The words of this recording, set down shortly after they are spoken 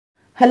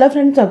Hello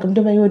friends, welcome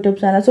to my YouTube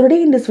channel. So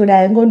today in this video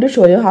I am going to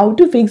show you how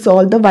to fix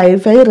all the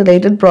Wi-Fi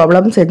related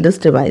problems in this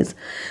device.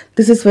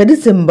 This is very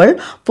simple.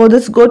 For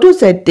this, go to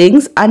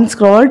settings and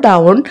scroll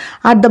down.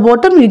 At the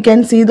bottom you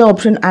can see the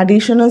option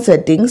additional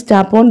settings.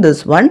 Tap on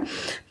this one.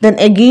 Then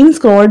again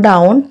scroll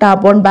down,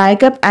 tap on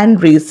backup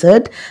and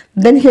reset.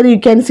 Then here you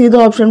can see the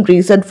option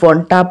reset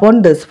phone. Tap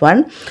on this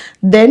one.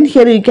 Then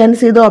here you can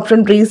see the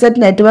option reset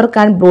network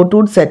and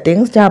Bluetooth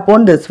settings. Tap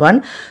on this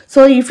one.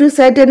 So if you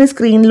set any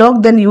screen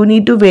lock, then you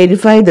need to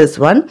verify this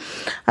one.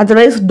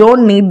 Otherwise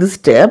don't need this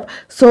step.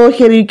 So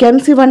here you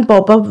can see one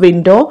pop-up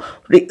window.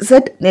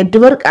 Reset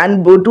network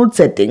and Bluetooth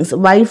settings.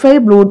 Wi-Fi,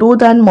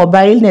 Bluetooth and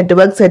mobile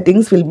network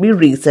settings will be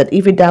reset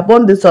if you tap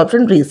on this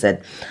option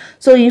reset.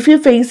 So if you're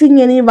facing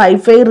any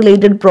Wi-Fi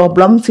related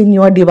problems in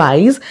your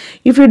device,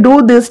 if you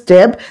do this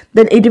step,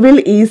 then it will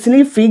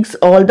easily fix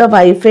all the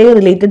Wi-Fi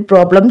related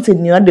problems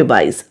in your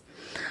device.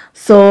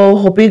 So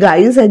hope you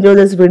guys enjoy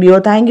this video.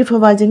 Thank you for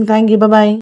watching. Thank you. Bye-bye.